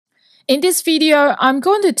In this video, I'm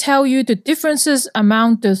going to tell you the differences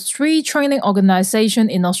among the 3 training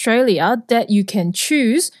organizations in Australia that you can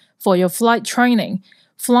choose for your flight training.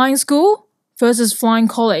 Flying school versus flying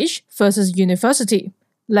college versus university.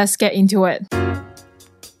 Let's get into it.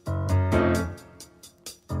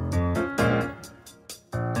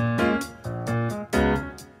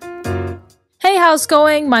 Hey, how's it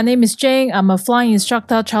going? My name is Jane. I'm a flying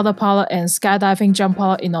instructor, charter pilot, and skydiving jump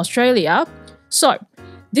pilot in Australia. So,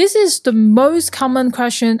 this is the most common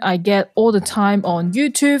question I get all the time on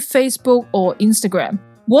YouTube, Facebook, or Instagram.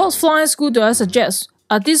 What flying school do I suggest?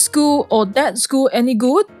 Are this school or that school any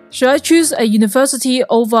good? Should I choose a university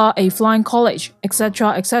over a flying college,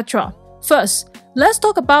 etc., etc.? First, let's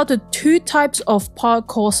talk about the 2 types of pilot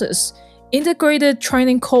courses: integrated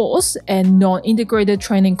training course and non-integrated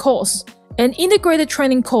training course. An integrated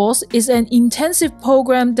training course is an intensive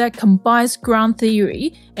program that combines ground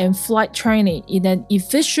theory and flight training in an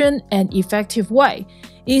efficient and effective way.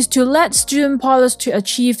 It is to let student pilots to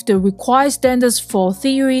achieve the required standards for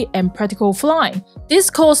theory and practical flying. This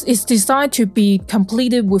course is designed to be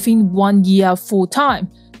completed within 1 year full-time.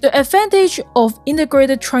 The advantage of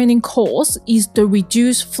integrated training course is the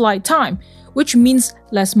reduced flight time, which means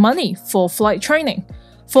less money for flight training.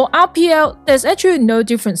 For RPL, there's actually no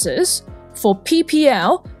differences. For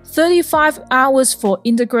PPL, 35 hours for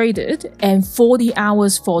integrated and 40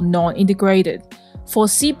 hours for non-integrated. For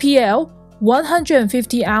CPL,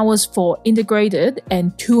 150 hours for integrated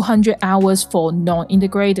and 200 hours for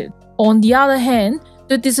non-integrated. On the other hand,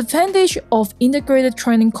 the disadvantage of integrated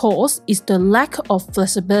training course is the lack of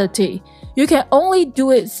flexibility. You can only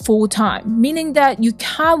do it full-time, meaning that you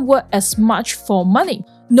can't work as much for money.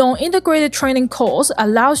 Non-integrated training course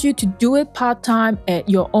allows you to do it part-time at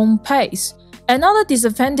your own pace. Another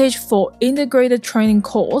disadvantage for integrated training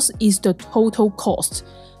course is the total cost.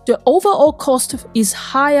 The overall cost is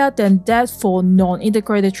higher than that for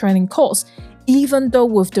non-integrated training course, even though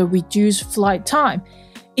with the reduced flight time.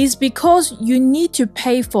 It's because you need to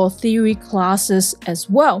pay for theory classes as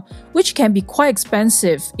well, which can be quite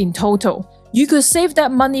expensive in total. You could save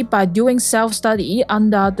that money by doing self-study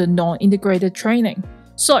under the non-integrated training.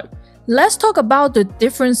 So, let's talk about the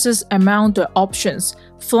differences among the options: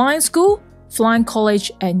 flying school, flying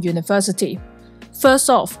college, and university. First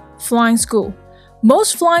off, flying school.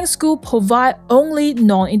 Most flying schools provide only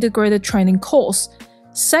non-integrated training course.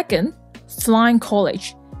 Second, flying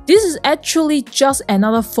college. This is actually just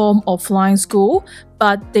another form of flying school,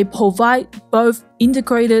 but they provide both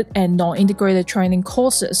integrated and non-integrated training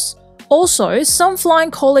courses. Also, some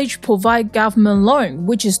flying college provide government loan,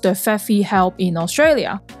 which is the FAFI help in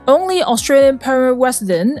Australia. Only Australian permanent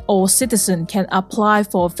resident or citizen can apply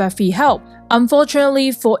for FAFI help.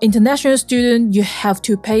 Unfortunately, for international students, you have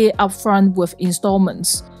to pay it upfront with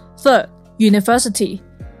installments. Third, university.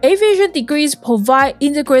 Aviation degrees provide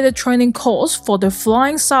integrated training course for the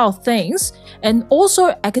flying side of things and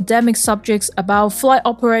also academic subjects about flight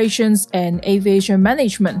operations and aviation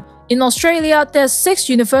management. In Australia, there's 6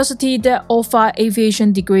 universities that offer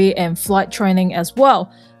aviation degree and flight training as well,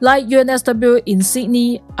 like UNSW in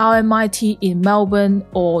Sydney, RMIT in Melbourne,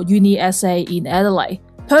 or UniSA in Adelaide.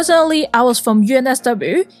 Personally, I was from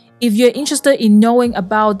UNSW. If you're interested in knowing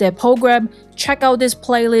about their program, check out this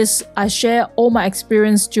playlist. I share all my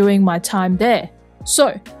experience during my time there.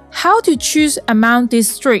 So, how to choose among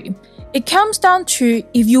these 3? It comes down to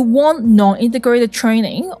if you want non-integrated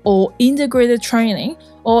training or integrated training,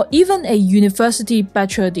 or even a university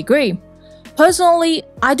bachelor degree. Personally,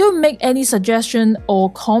 I don't make any suggestion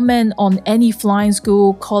or comment on any flying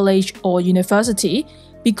school, college, or university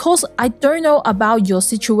because I don't know about your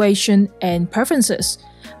situation and preferences.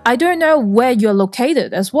 I don't know where you're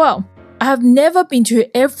located as well. I have never been to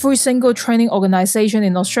every single training organization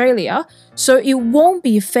in Australia, so it won't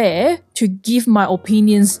be fair to give my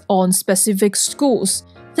opinions on specific schools.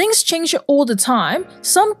 Things change all the time.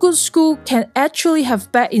 Some good school can actually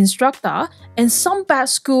have bad instructor, and some bad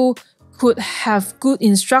school could have good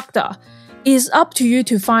instructor. It is up to you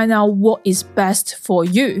to find out what is best for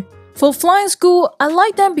you. For flying school, I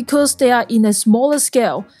like them because they are in a smaller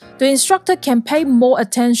scale. The instructor can pay more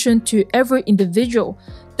attention to every individual.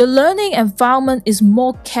 The learning environment is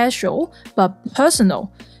more casual but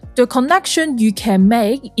personal. The connection you can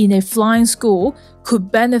make in a flying school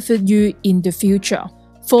could benefit you in the future.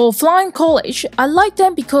 For flying college, I like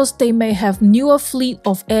them because they may have newer fleet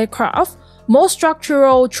of aircraft, more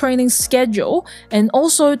structural training schedule, and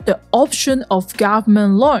also the option of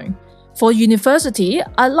government loan. For university,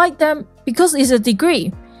 I like them because it's a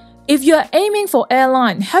degree. If you are aiming for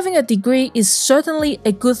airline, having a degree is certainly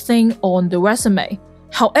a good thing on the resume.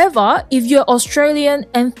 However, if you're Australian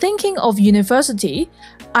and thinking of university,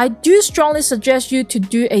 I do strongly suggest you to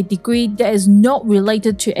do a degree that is not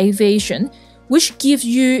related to aviation, which gives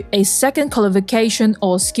you a second qualification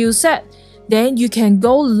or skill set. Then you can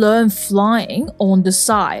go learn flying on the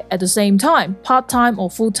side at the same time, part-time or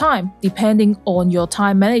full-time, depending on your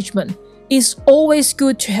time management. It's always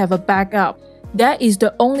good to have a backup. That is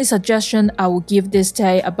the only suggestion I will give this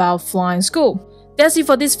day about flying school. That's it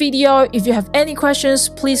for this video. If you have any questions,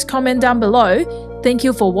 please comment down below. Thank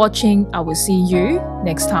you for watching. I will see you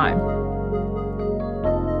next time.